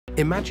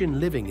Imagine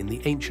living in the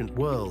ancient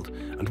world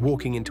and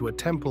walking into a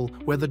temple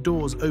where the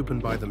doors open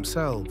by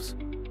themselves.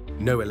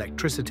 No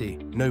electricity,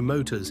 no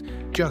motors,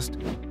 just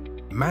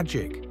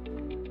magic.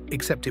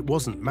 Except it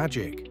wasn't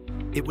magic.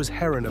 It was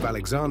Heron of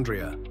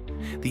Alexandria,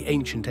 the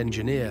ancient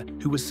engineer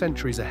who was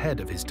centuries ahead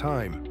of his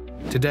time.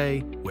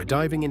 Today, we're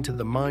diving into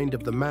the mind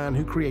of the man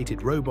who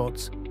created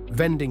robots,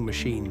 vending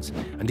machines,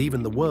 and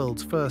even the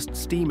world's first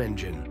steam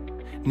engine,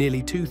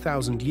 nearly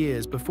 2,000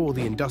 years before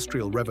the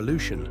Industrial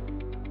Revolution.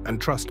 And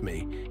trust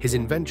me, his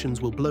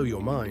inventions will blow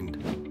your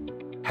mind.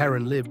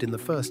 Heron lived in the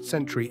 1st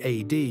century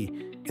AD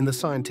in the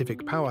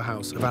scientific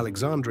powerhouse of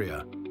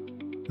Alexandria.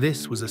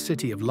 This was a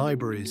city of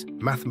libraries,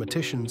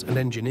 mathematicians, and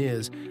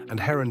engineers, and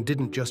Heron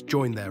didn't just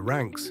join their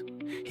ranks.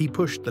 He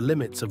pushed the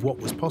limits of what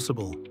was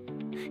possible.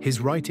 His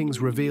writings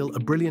reveal a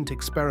brilliant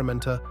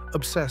experimenter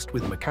obsessed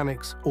with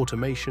mechanics,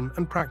 automation,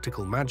 and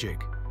practical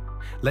magic.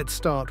 Let's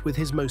start with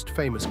his most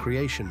famous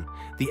creation,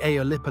 the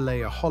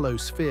Aeolipile, a hollow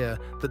sphere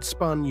that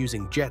spun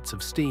using jets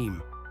of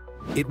steam.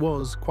 It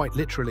was, quite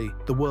literally,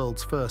 the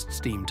world's first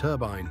steam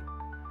turbine.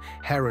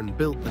 Heron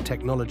built the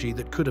technology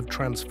that could have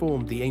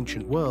transformed the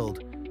ancient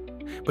world,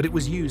 but it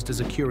was used as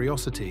a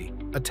curiosity,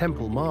 a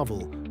temple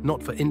marvel,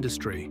 not for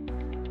industry.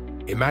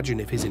 Imagine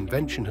if his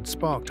invention had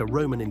sparked a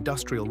Roman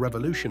industrial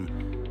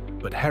revolution.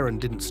 But Heron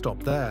didn't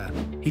stop there.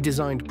 He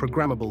designed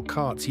programmable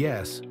carts,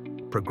 yes,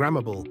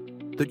 programmable,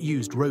 that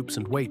used ropes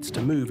and weights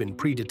to move in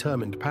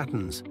predetermined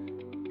patterns.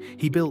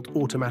 He built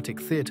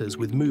automatic theaters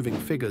with moving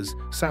figures,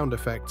 sound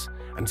effects,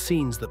 and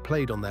scenes that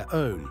played on their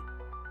own.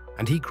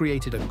 And he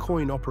created a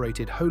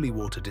coin-operated holy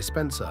water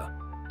dispenser,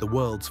 the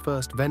world's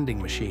first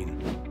vending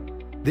machine.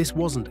 This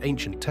wasn't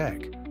ancient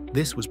tech.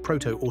 This was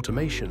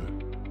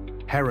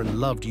proto-automation. Heron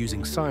loved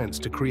using science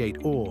to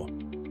create awe.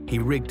 He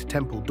rigged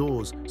temple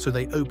doors so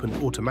they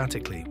opened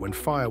automatically when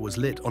fire was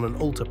lit on an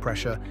altar.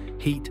 Pressure,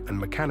 heat, and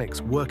mechanics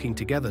working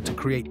together to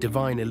create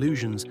divine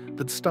illusions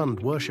that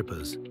stunned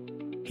worshippers.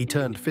 He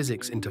turned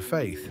physics into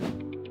faith.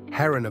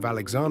 Heron of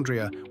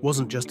Alexandria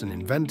wasn't just an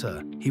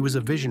inventor, he was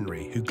a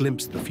visionary who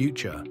glimpsed the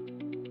future.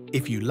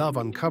 If you love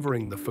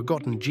uncovering the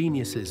forgotten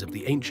geniuses of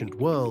the ancient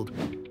world,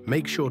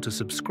 make sure to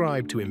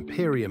subscribe to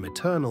Imperium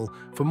Eternal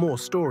for more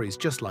stories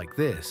just like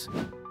this.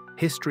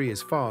 History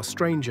is far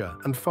stranger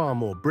and far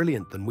more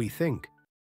brilliant than we think.